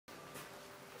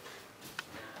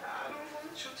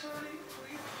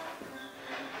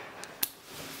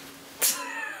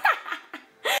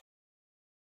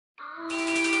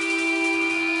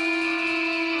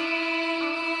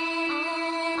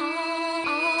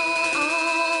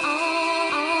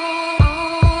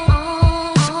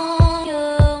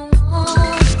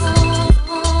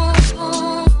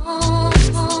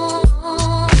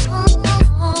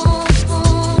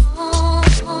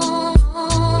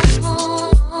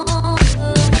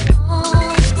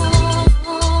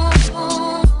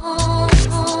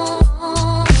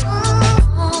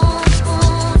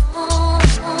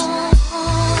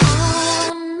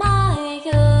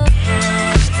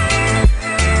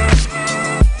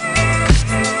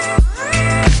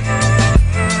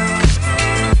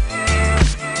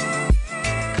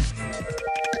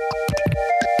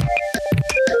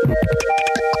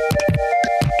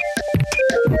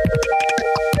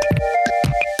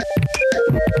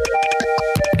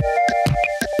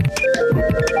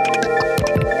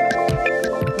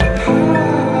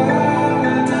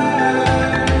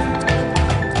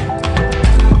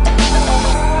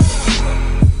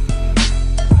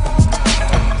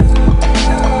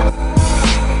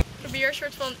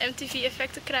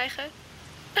MTV-effect te krijgen.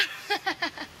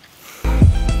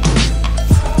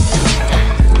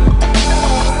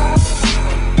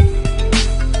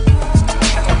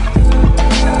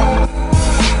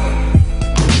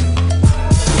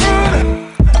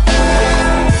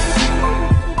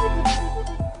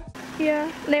 Ja,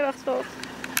 nee wacht.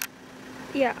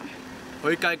 Ja.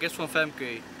 Hoi kijkers van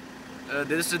Femke.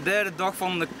 Dit is de derde dag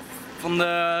van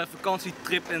de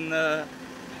vakantietrip in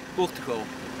Portugal.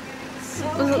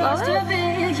 Was dat alles?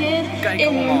 Kijk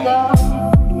allemaal.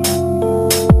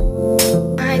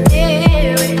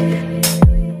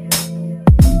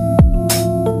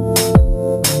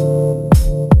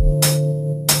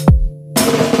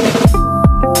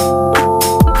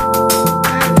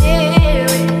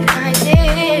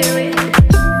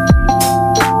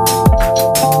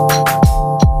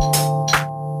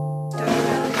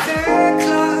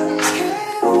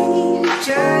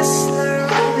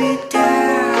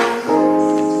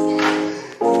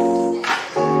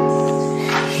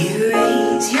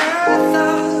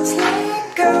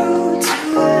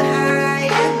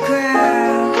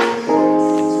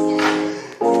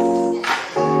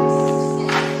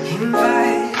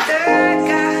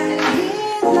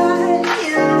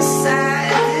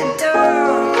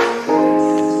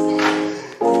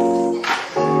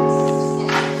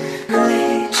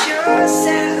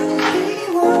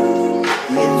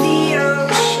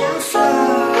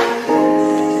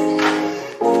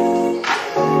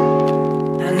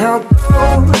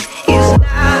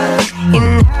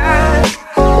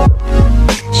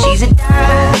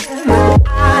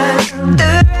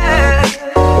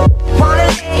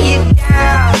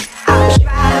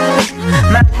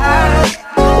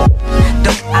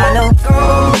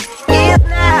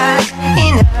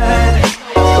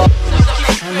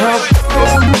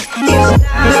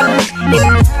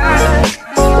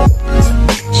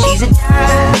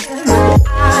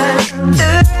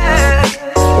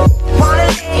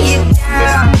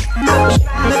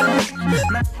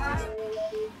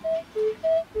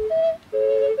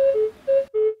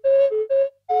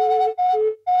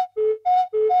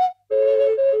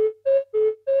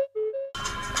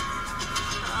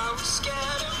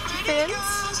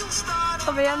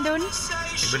 Wat ben je aan het doen?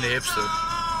 Ik ben de hipster.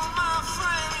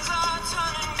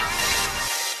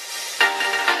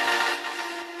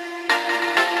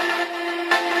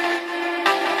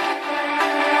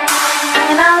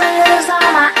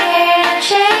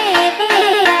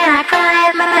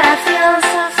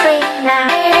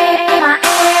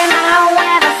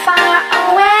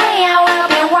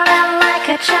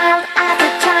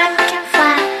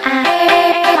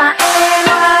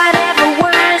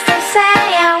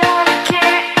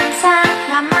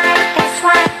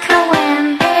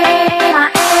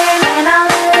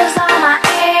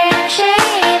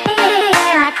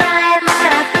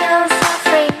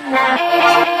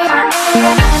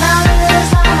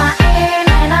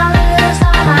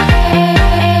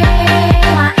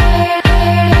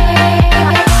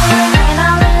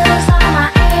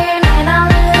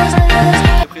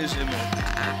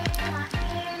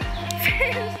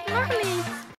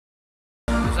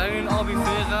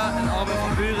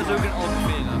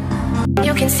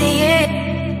 You can see it.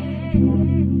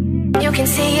 You can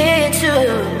see it too.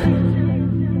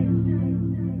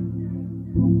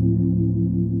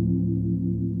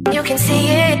 You can see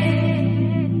it.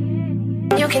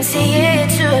 You can see it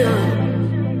too.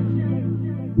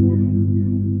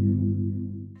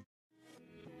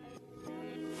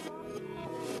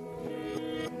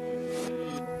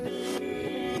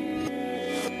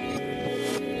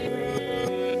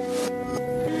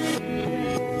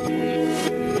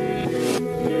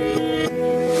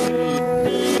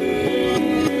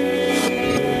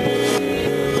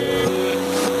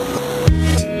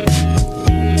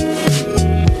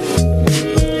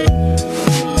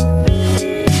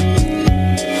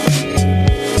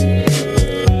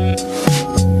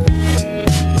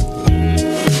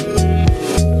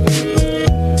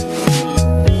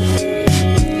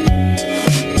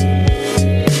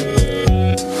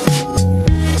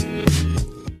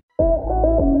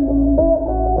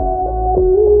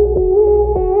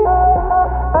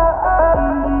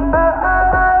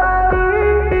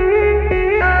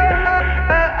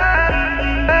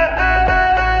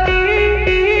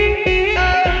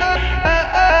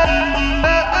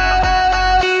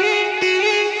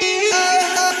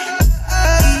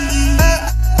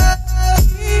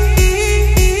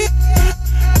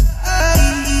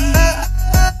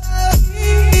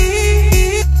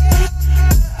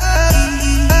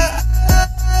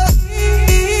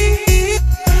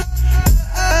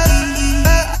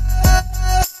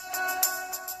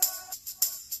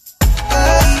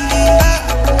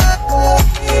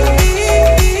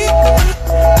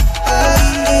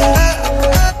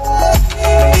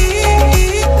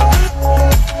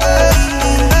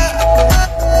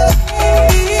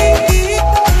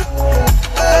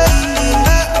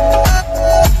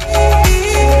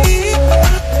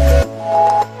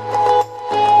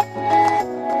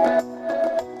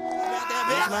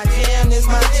 This my jam, this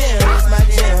my jam, this my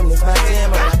jam, this my jam.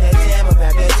 About that jam,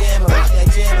 about that jam, about that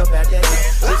jam, about that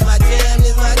jam. This my jam,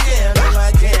 this my jam, this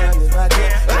my jam, this my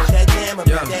jam. About that jam,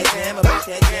 about that jam, about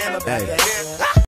that jam, about that jam.